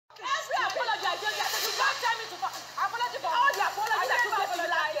tell me to apology for all the apology that you gave me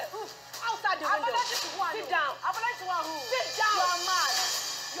last year. Outside the window. Apology to one. Sit down. Apology to one who? Sit down. You are mad.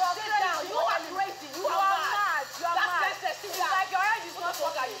 You are crazy. You are crazy. You are mad. You are mad. That's senseless. Sit down. Like your head is not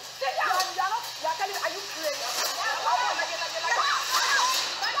working. Sit down. You are not. You are telling me, are you crazy?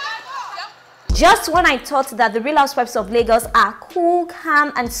 Just when I thought that the Real Housewives of Lagos are cool,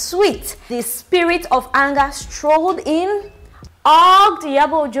 calm, and sweet, the spirit of anger strolled in, hugged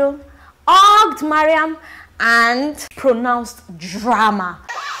Iyabo Ojo, hugged Mariam, and pronounced drama.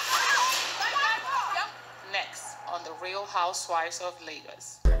 Next on the Real Housewives of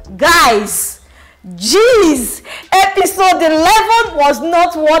Lagos. Guys, jeez, episode 11 was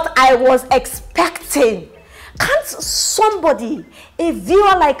not what I was expecting. Can't somebody, a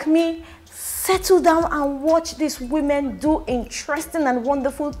viewer like me, settle down and watch these women do interesting and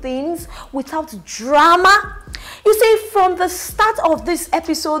wonderful things without drama? You see, from the start of this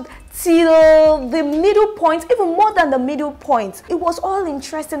episode till the middle point, even more than the middle point, it was all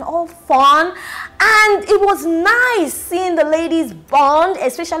interesting, all fun, and it was nice seeing the ladies bond,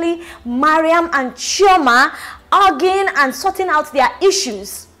 especially Mariam and Chioma, arguing and sorting out their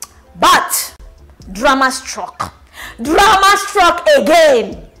issues. But drama struck. Drama struck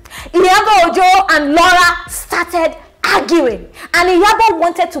again. Iyabo Ojo and Laura started arguing, and Iyabo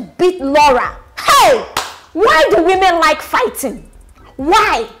wanted to beat Laura. Hey, why do women like fighting?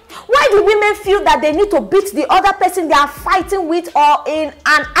 Why? Why do women feel that they need to beat the other person they are fighting with or in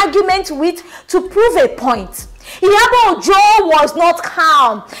an argument with to prove a point? Iyabo Ojo was not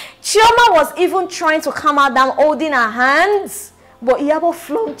calm. Chioma was even trying to calm her down, holding her hands, but Iyabo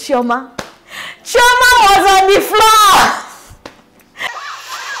flung Chioma. Chioma was on the floor.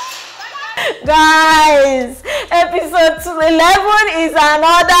 Guys, episode 11 is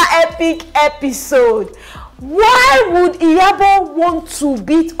another epic episode. Why would Iyabo want to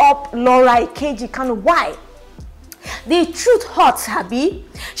beat up Laura Ikeji? Why? The truth hurts, Habi.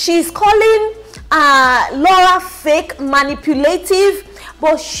 She's calling Laura fake, manipulative,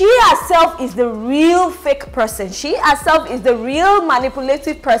 but she herself is the real fake person. She herself is the real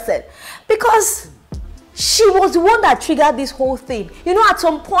manipulative person, because she was the one that triggered this whole thing. You know, at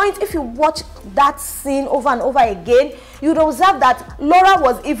some point, if you watch that scene over and over again, you'd observe that Laura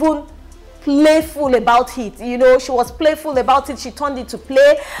was even playful about it. You know, she was playful about it. She turned it to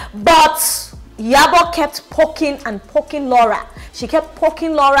play. But Iyabo kept poking and poking Laura. She kept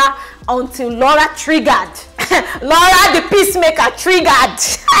poking Laura until Laura triggered. Laura, the peacemaker, triggered.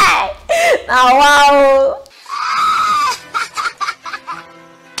 Now, wow.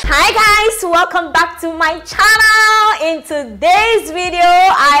 Hi guys, welcome back to my channel. In today's video,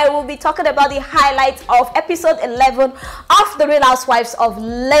 I will be talking about the highlights of episode 11 of the Real Housewives of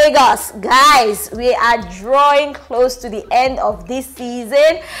Lagos. Guys, we are drawing close to the end of this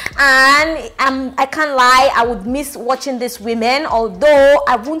season, and I can't lie, I would miss watching these women, although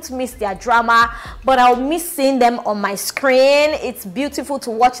I won't miss their drama, but I'll miss seeing them on my screen. It's beautiful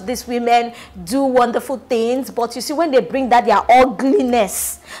to watch these women do wonderful things, but you see, when they bring that their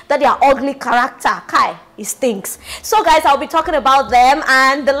ugliness, that their ugly character, Kai, it stinks. So guys, I'll be talking about them,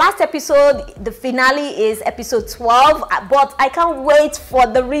 and the last episode, the finale, is episode 12, but I can't wait for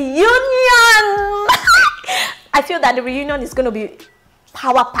the reunion. I feel that the reunion is going to be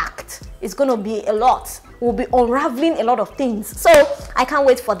power-packed. It's going to be a lot. We'll be unraveling a lot of things, so I can't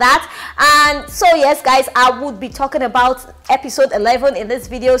wait for that. And so yes guys, I would be talking about episode 11 in this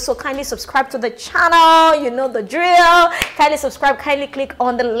video, so kindly subscribe to the channel. You know the drill. Kindly subscribe, kindly click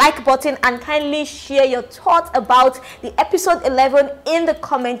on the like button, and kindly share your thoughts about the episode 11 in the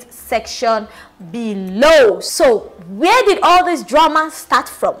comment section below. So where did all this drama start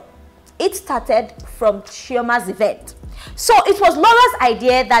from? It started from Chioma's event. So it was Laura's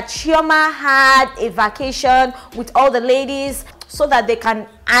idea that Chioma had a vacation with all the ladies so that they can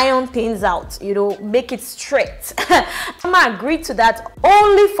iron things out, you know, make it straight. Chioma agreed to that,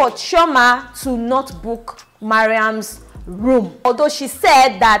 only for Chioma to not book Mariam's room. Although she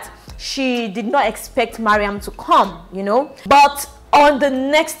said that she did not expect Mariam to come, you know. But on the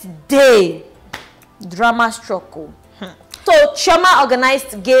next day, drama struck. So Chioma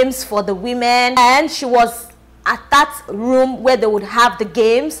organized games for the women, and she was at that room where they would have the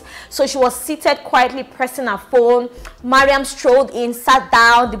games. So she was seated quietly pressing her phone. Mariam strolled in, sat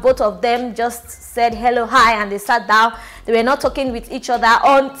down. The both of them just said hello, hi, and they sat down. They were not talking with each other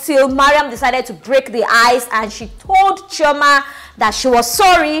until Mariam decided to break the ice, and she told Chioma that she was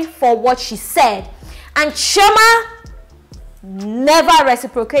sorry for what she said. And Chioma never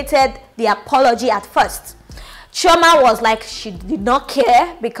reciprocated the apology at first. Chioma was like, she did not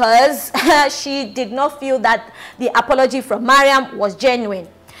care, because she did not feel that the apology from Mariam was genuine.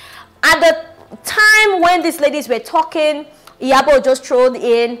 At the time when these ladies were talking, Iyabo just strolled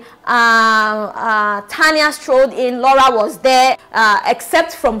in, Tania'S strolled in, Laura was there,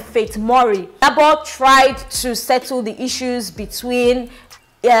 except from Faith Mori. Iyabo tried to settle the issues between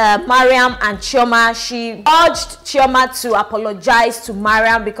Mariam and Chioma. She urged Chioma to apologize to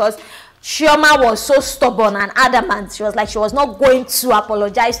Mariam because Chioma was so stubborn and adamant. She was like she was not going to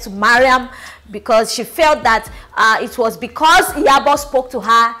apologize to Mariam because she felt that it was because Iyabo spoke to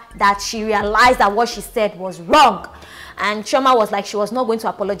her that she realized that what she said was wrong. And Chioma was like she was not going to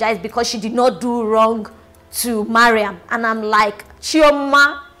apologize because she did not do wrong to Mariam. And I'm like,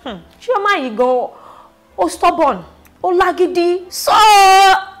 Chioma, Chioma, you go, oh stubborn, oh lagidi. So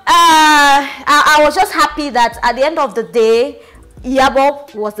I was just happy that at the end of the day,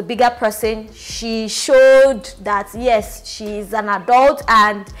 Iyabo was the bigger person. She showed that yes, she's an adult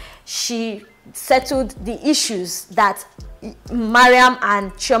and she settled the issues that Mariam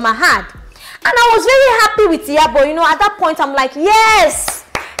and Chioma had. And I was very happy with Iyabo. You know, at that point, I'm like, yes,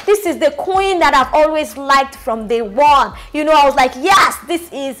 this is the queen that I've always liked from day one. You know, I was like, yes, this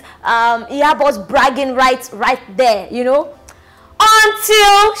is Iyabo's bragging rights right there, you know.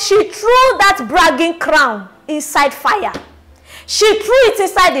 Until she threw that bragging crown inside fire. She threw it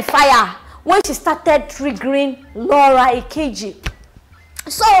inside the fire when she started triggering Laura Ikeji.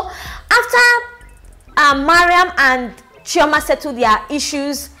 So, after Mariam and Chioma settled their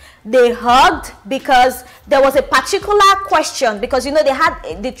issues, they hugged because there was a particular question, because you know they had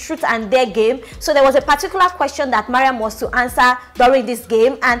the truth and dare game. So there was a particular question that Mariam was to answer during this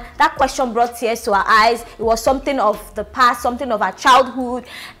game, and that question brought tears to her eyes. It was something of the past, something of her childhood,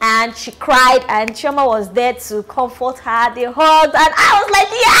 and she cried, and Chioma was there to comfort her. They hugged, and I was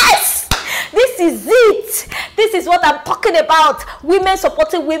like, yes, this is it. This is what I'm talking about. Women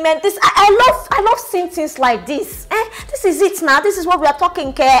supporting women. This I love seeing things like this. This is it now. This is what we are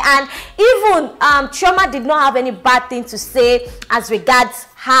talking care. And even Chioma did not have any bad thing to say as regards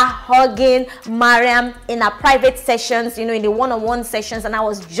her hugging Mariam in her private sessions, you know, in the one-on-one sessions, and I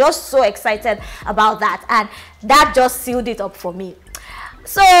was just so excited about that, and that just sealed it up for me.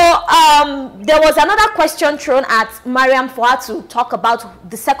 So there was another question thrown at Mariam for her to talk about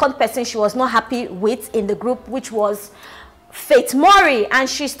the second person she was not happy with in the group, which was Faith Mori, and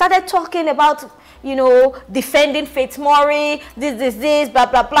she started talking about, you know, defending Faith Mori, this, blah,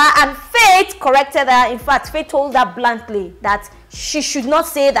 blah, blah, and Faith corrected her. In fact, Faith told her bluntly that she should not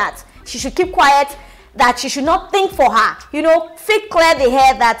say that. She should keep quiet, that she should not think for her. You know, Faith cleared the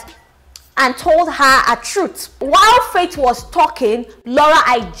air that and told her a truth. While Faith was talking, Laura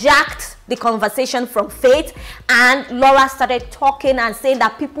hijacked the conversation from Faith, and Laura started talking and saying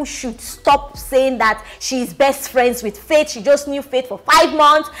that people should stop saying that she's best friends with Faith. She just knew Faith for 5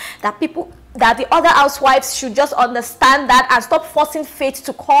 months, that the other housewives should just understand that and stop forcing Faith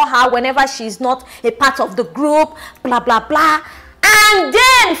to call her whenever she's not a part of the group, blah, blah, blah. And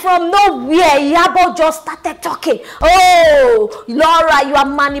then from nowhere, Iyabo just started talking. Oh, Laura, you are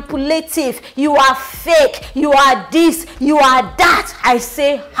manipulative. You are fake. You are this. You are that. I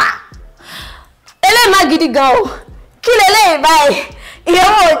say, ha. Ele magidi go. Kilele bye.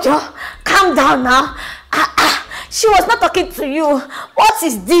 Iyabo Ojo, calm down now. She was not talking to you. What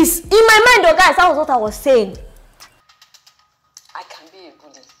is this? In my mind, though, guys, that was what I was saying. I can be a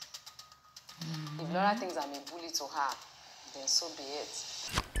bully. If Laura thinks I'm a bully to her, then so be it.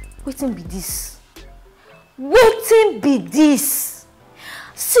 Waiting be this. Waiting be this.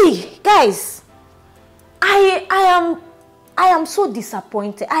 See, guys, I am so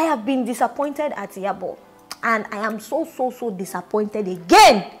disappointed. I have been disappointed at Iyabo, and I am so disappointed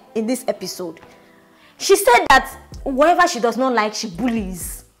again in this episode. She said that whoever she does not like, she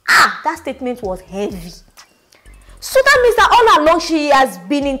bullies. That statement was heavy. So that means that all along she has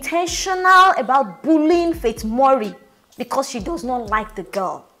been intentional about bullying Faith Mori because she does not like the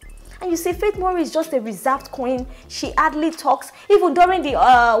girl. And you see, Faith Mori is just a reserved queen. She hardly talks. Even during the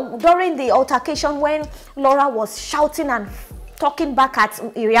altercation when Laura was shouting and talking back at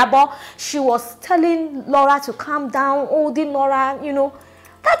Iyabo, she was telling Laura to calm down, holding Laura, you know.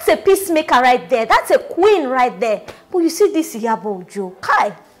 That's a peacemaker right there. That's a queen right there. But you see this Iyabo Ojo,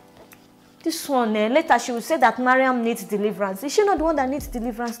 Kai. This one, later she will say that Mariam needs deliverance. Is she not the one that needs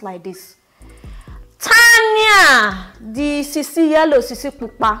deliverance like this? Tania, the Sisi Yellow, Sisi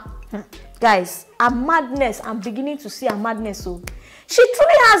Pupa. Guys, a madness. I'm beginning to see a madness. So she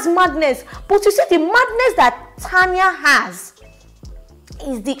truly has madness. But you see, the madness that Tania has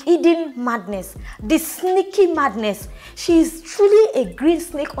is the hidden madness, the sneaky madness. She is truly a green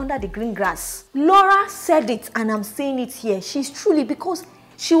snake under the green grass. Laura said it, and I'm saying it here. She's truly, because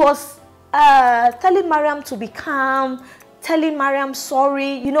she was telling Mariam to be calm, telling Mariam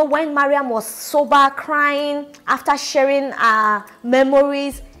sorry. You know, when Mariam was sober, crying after sharing her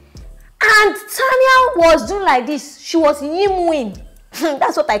memories. And Tania was doing like this. She was yimming.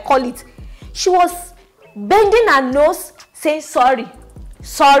 That's what I call it. She was bending her nose, saying sorry.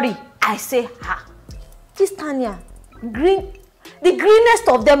 Sorry. I say, ha. This Tania, the greenest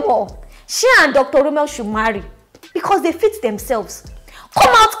of them all. She and Dr. Romel should marry because they fit themselves.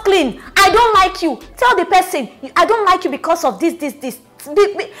 Come out clean. I don't like you. Tell the person, I don't like you because of this.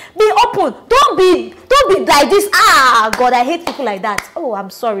 Be open. Don't be like this. Ah, God, I hate people like that. Oh, I'm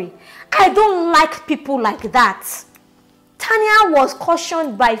sorry. I don't like people like that. Tania was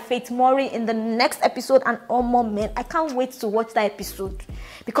cautioned by Faith Murray in the next episode and all more men. I can't wait to watch that episode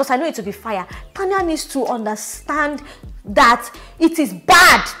because I know it will be fire. Tania needs to understand that it is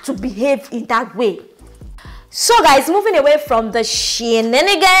bad to behave in that way. So guys, moving away from the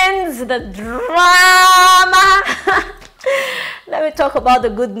shenanigans, the drama, let me talk about the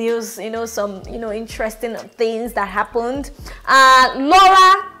good news, you know, some, you know, interesting things that happened.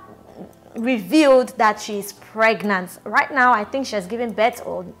 Laura revealed that she's pregnant. Right now, I think she has given birth,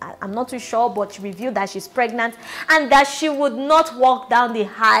 or I'm not too sure, but she revealed that she's pregnant and that she would not walk down the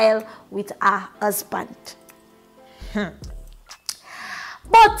aisle with her husband. But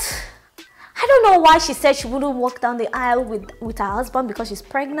I don't know why she said she wouldn't walk down the aisle with her husband because she's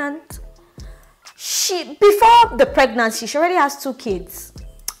pregnant. Before the pregnancy, she already has 2 kids,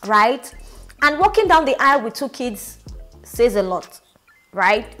 right? And walking down the aisle with 2 kids says a lot,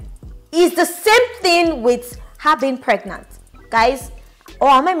 right? It's the same thing with her being pregnant, guys. Or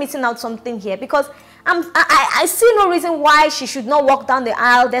am I missing out something here? Because I see no reason why she should not walk down the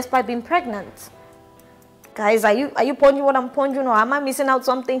aisle despite being pregnant. Guys, are you pondering what I'm pondering, or am I missing out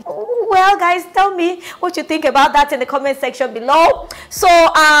something? Oh, well, guys, tell me what you think about that in the comment section below. So,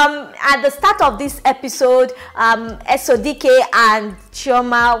 at the start of this episode, Esodike and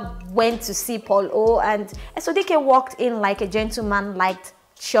Chioma went to see Paul O, and Esodike walked in like a gentleman, like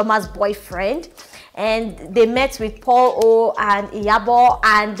Chioma's boyfriend, and they met with Paul O and Iyabo,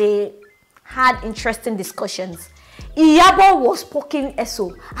 and they had interesting discussions. Iyabo was poking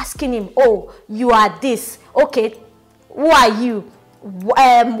Eso, asking him, oh, you are this. Okay, who are you?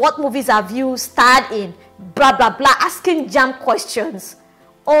 What movies have you starred in? Blah, blah, blah. Asking jam questions.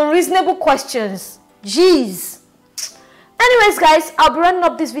 Unreasonable questions. Jeez. Anyways, guys, I'll be running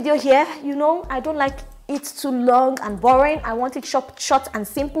up this video here. You know, I don't like it's too long and boring. I want it short and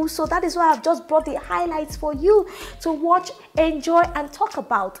simple. So that is why I've just brought the highlights for you to watch, enjoy, and talk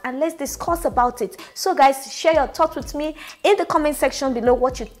about. And let's discuss about it. So guys, share your thoughts with me in the comment section below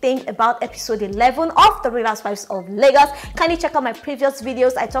what you think about episode 11 of The Real Housewives of Lagos. Kindly check out my previous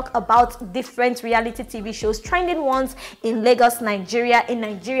videos. I talk about different reality TV shows, trending ones in Lagos, Nigeria,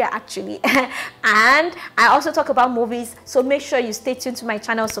 actually. And I also talk about movies. So make sure you stay tuned to my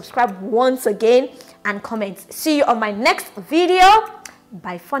channel, subscribe once again, and comment. See you on my next video.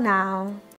 Bye for now.